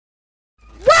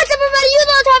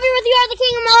here with you are the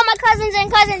king of all my cousins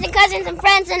and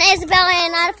friends and Isabella,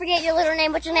 and I forget your little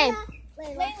name. What's your name?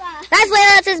 Layla. That's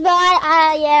Layla. That's Isabella.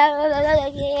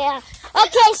 Yeah.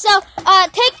 Okay, so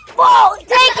take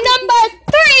number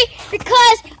 3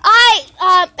 because I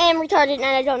am retarded and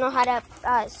I don't know how to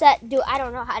I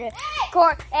don't know how to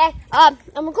record. And I'm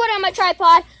recording on my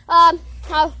tripod. I'll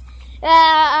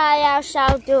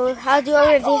do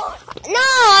a review. No,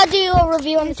 I'll do a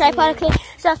review on the tripod. Okay,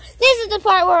 so this is the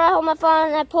part where I hold my phone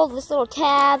and I pull this little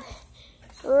tab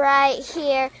right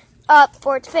here up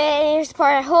for it to fit. Here's the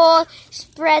part I hold,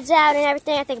 spreads out and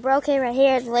everything. I think we're okay right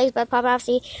here. The legs but pop off,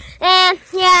 see? And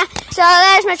yeah, so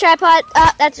there's my tripod.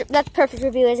 That's perfect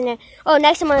review, isn't it? Oh,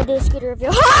 next I'm gonna do a scooter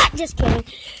review. Just kidding.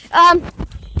 There's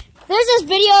this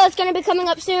video that's gonna be coming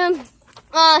up soon.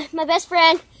 My best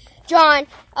friend John,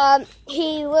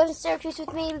 he lives in Syracuse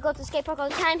with me. We go to the skate park all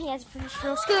the time. He has a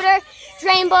professional scooter, it's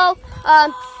Rainbow.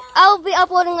 I'll be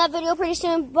uploading that video pretty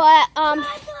soon, but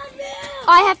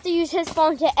I have to use his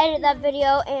phone to edit that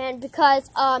video, and because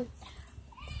take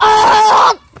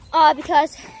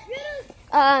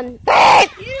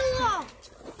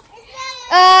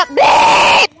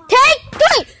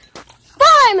 3, 4,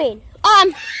 I mean,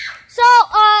 so,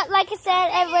 like I said,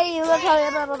 everybody, you look how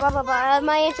blah, blah, blah, blah, blah,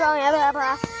 my intro, blah, blah,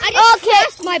 blah. I just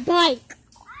crashed my bike.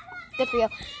 Good for you.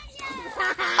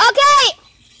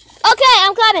 Okay,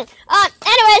 I'm coming.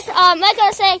 Anyways, like I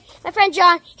was saying, my friend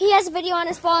John, he has a video on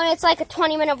his phone. It's like a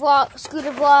 20-minute vlog,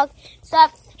 scooter vlog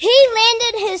stuff. He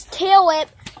landed his tail whip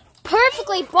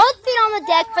perfectly, both feet on the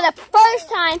deck for the first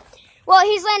time. Well,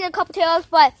 he's landed a couple tails,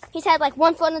 but he's had like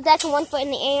 1 foot on the deck and 1 foot in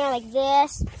the air, like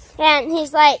this. And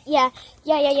he's like, yeah.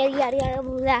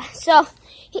 So,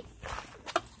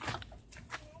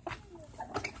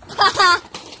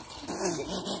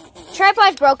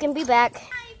 tripod's broken, be back.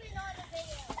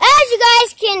 As you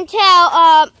guys can tell,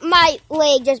 my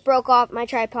leg just broke off my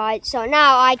tripod, so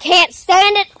now I can't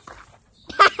stand it.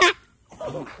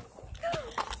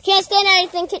 Can't stand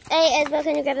anything. Hey, Isabel,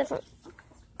 can you grab the phone?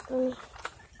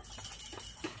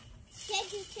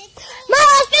 My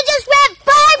husband just went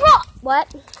viral! What?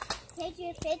 Did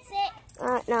you fix it?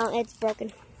 No, it's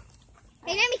broken.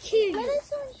 Hey, let me cue you.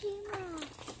 It's on camera.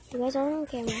 You guys are on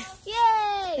camera.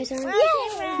 Yay! You guys are on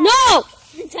camera. No!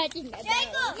 I'm touching my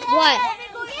belt. What?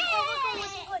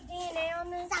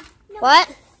 What?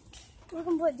 We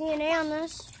can put DNA on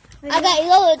this. I got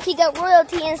loyalty, got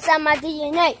royalty inside my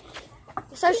DNA.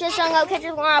 Search this song out, catch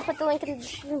it long. I'll put the link in the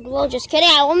description below. Just kidding,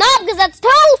 I will not, because that's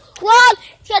too long.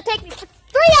 It's gonna take me 3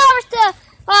 hours to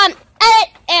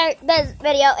edit this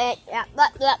video. And yeah,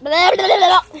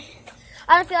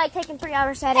 I don't feel like taking 3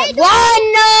 hours to edit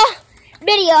one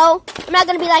video. I'm not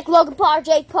gonna be like Logan Paul or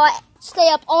Jake Paul,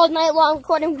 stay up all night long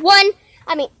recording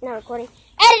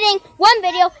editing one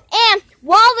video, and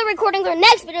while they're recording their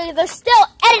next video, they're still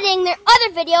editing their other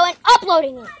video and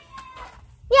uploading it.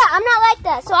 Yeah, I'm not like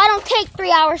that, so I don't take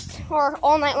 3 hours or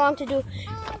all night long to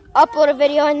upload a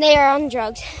video, and they are on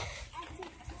drugs.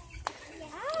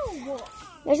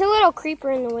 There's a little creeper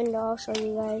in the window. I'll show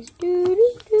you guys. Let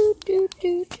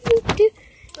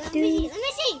me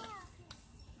see.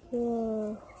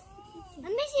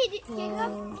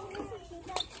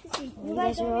 You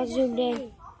guys are all zoomed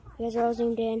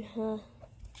in. Huh?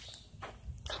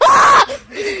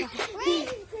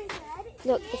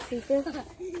 Look, the creeper.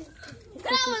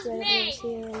 That was me.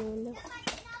 Here in the window.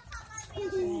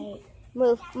 Right.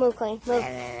 Move, Clay. Move.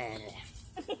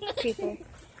 Creeper.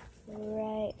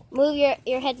 Right. Move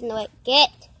your heads in the way.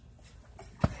 Get.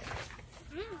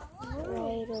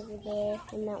 Right over there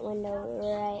in that window.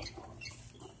 Right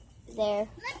there.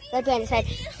 Right behind his head.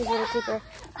 There's a little creeper.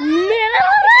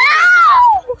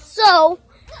 So,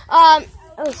 oh,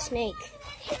 snake.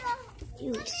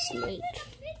 You snake.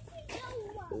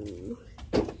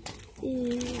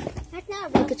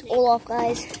 Look, it's Olaf,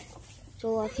 guys. It's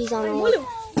Olaf. He's on Olaf.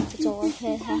 It's Olaf.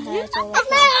 It's Olaf.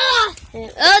 Oh,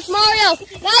 it's Mario!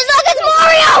 Guys, look, it's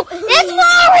Mario! It's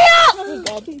Mario! You're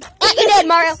dead. You're dead,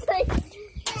 Mario.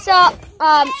 So,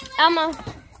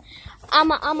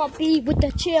 I'ma be with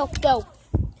the chill, though.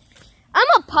 I'm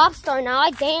a pop star now.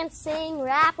 I dance, sing,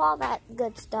 rap, all that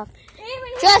good stuff.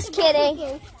 Just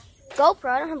kidding. GoPro.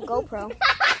 I don't have a GoPro.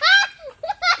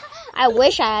 I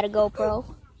wish I had a GoPro.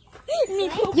 You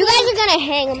guys are gonna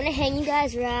hang. I'm gonna hang you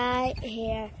guys right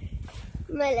here.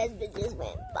 My lesbian just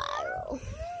went viral.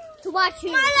 To watch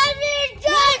you. My lesbian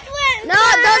just went viral. No,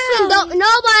 don't swing.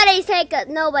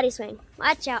 Nobody swing.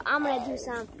 Watch out. I'm gonna do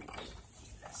something.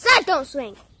 Seth, don't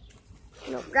swing.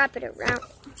 No, wrap it around.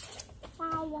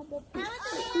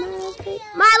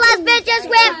 My lesbian just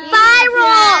went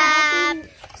viral.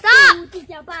 Stop.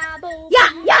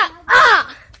 Yeah.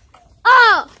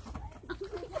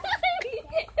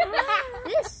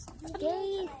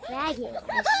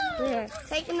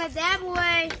 taking the dab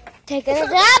away. Taking a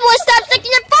dab away. Stop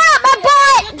sticking your foot up my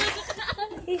butt.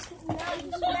 He's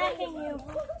smacking you.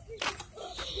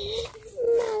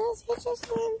 No, this bitch is so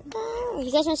fun.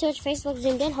 You guys want to see what your face looks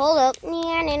zoomed in? Hold up. Let me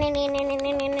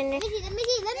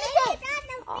see.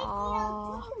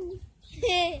 Aww.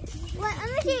 What?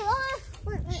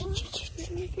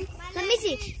 Let me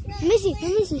see. Let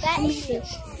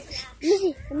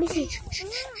me see.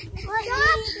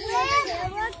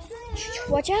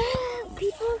 Watch out,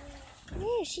 people.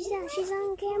 Yeah, she's on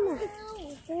camera.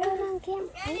 They're all on camera.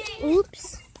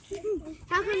 Oops.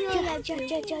 How can you I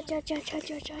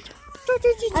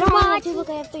don't want to look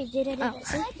after you did it. My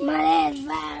ass viral.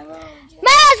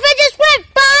 My husband just went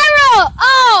viral.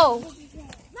 Oh.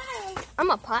 I'm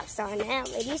a pop star now,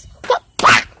 ladies. Pop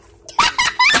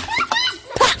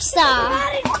star.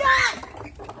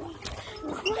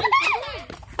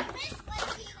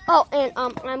 Oh, and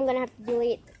I'm gonna have to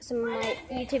delete some of my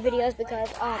YouTube videos because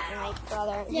my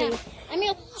brother. Yeah. I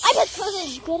just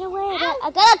couldn't get away.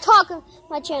 I gotta talk on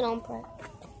my channel in private.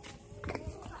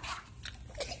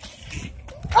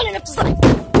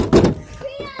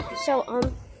 So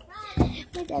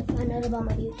my dad found out about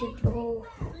my YouTube.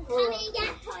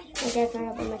 My dad found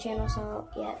out about my channel, so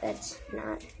yeah, that's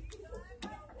not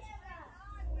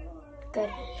good.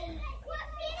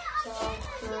 So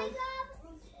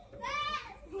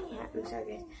yeah, I'm sorry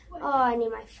guys. Oh, I need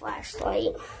my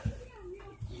flashlight.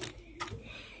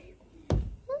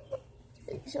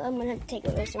 So I'm gonna have to take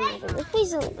away some of it.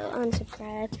 Please don't go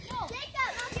unsubscribe.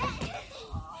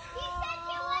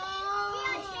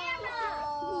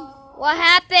 What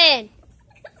happened?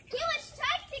 He was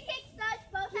trying to kick us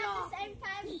both at the same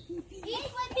time. He went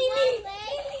one leg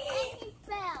and he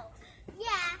fell.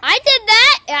 Yeah. I did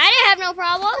that. I didn't have no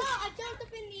problem. No, I jumped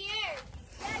up in the air.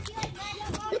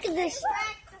 Look at this.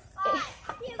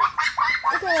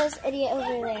 Look at this idiot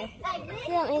over there.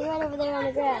 See him? He's right over there on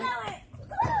the ground.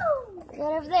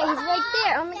 Right over there. He's right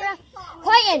there on the ground.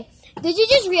 Clayton, did you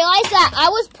just realize that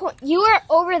you were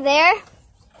over there,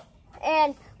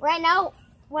 and right now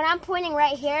when I'm pointing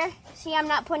right here, see, I'm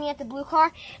not pointing at the blue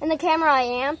car. In the camera, I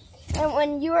am. And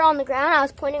when you were on the ground, I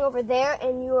was pointing over there,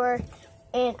 and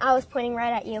I was pointing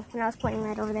right at you, and I was pointing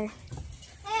right over there.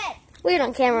 Weird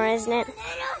on camera, isn't it?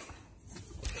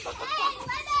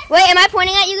 Wait, am I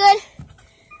pointing at you good?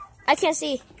 I can't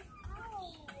see.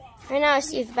 Right now, I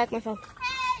see the back of my phone.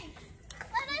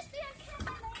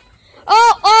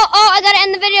 Oh, I gotta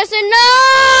end the video soon.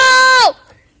 No!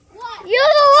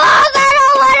 You're the one! I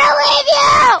don't want to leave you!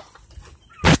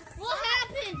 What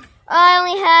happened? I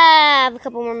only have a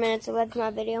couple more minutes left of my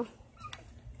video.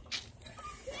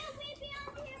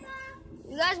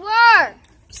 You guys were.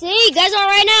 See, you guys are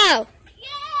right now.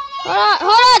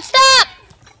 Hold on, stop!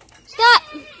 Stop!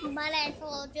 My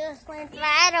asshole just went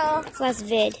viral. It's last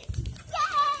vid.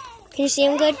 Can you see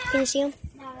him good? Can you see him?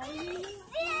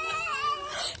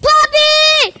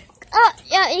 Poppy! Oh,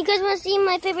 yeah, you guys want to see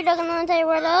my favorite dog in the entire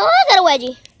world? Oh, I got a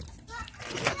wedgie.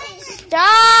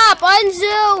 Stop!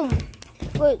 Unzoom!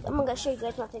 Wait, I'm going to show you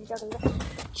guys my favorite dog in the world.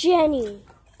 Jenny.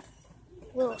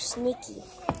 Little sneaky.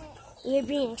 You're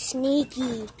being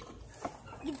sneaky.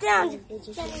 Get down.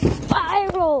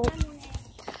 Viral.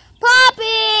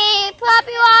 Poppy!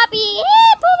 Poppy Woppy!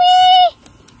 Hey, Poppy!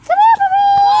 Come here, Poppy!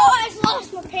 Oh, I just lost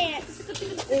my pants.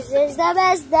 This is the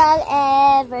best dog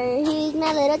ever. He's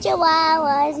my little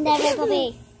chihuahua. Isn't that right,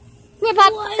 Poppy? Come here,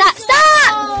 Pop. Stop!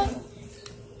 Stop!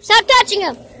 Stop touching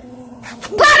him.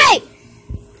 Poppy!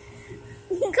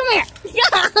 Come here.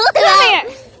 Come here.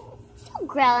 Don't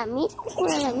growl at me. Don't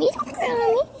growl at me. Don't growl at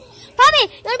me. Poppy, you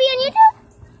want to be on YouTube?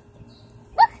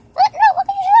 Look. No, look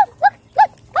at yourself.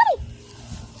 Look, Poppy.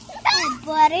 Hey,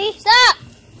 buddy. Stop!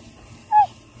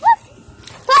 Look!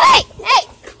 Poppy! Hey!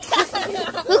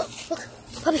 Look!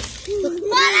 Poppy! Look!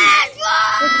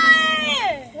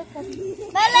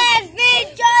 My last vid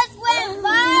just went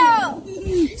viral.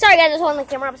 Sorry guys, I was holding the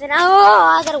camera upside down. Oh,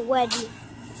 I got a wedgie.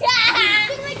 Yeah!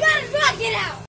 We gotta rock it out.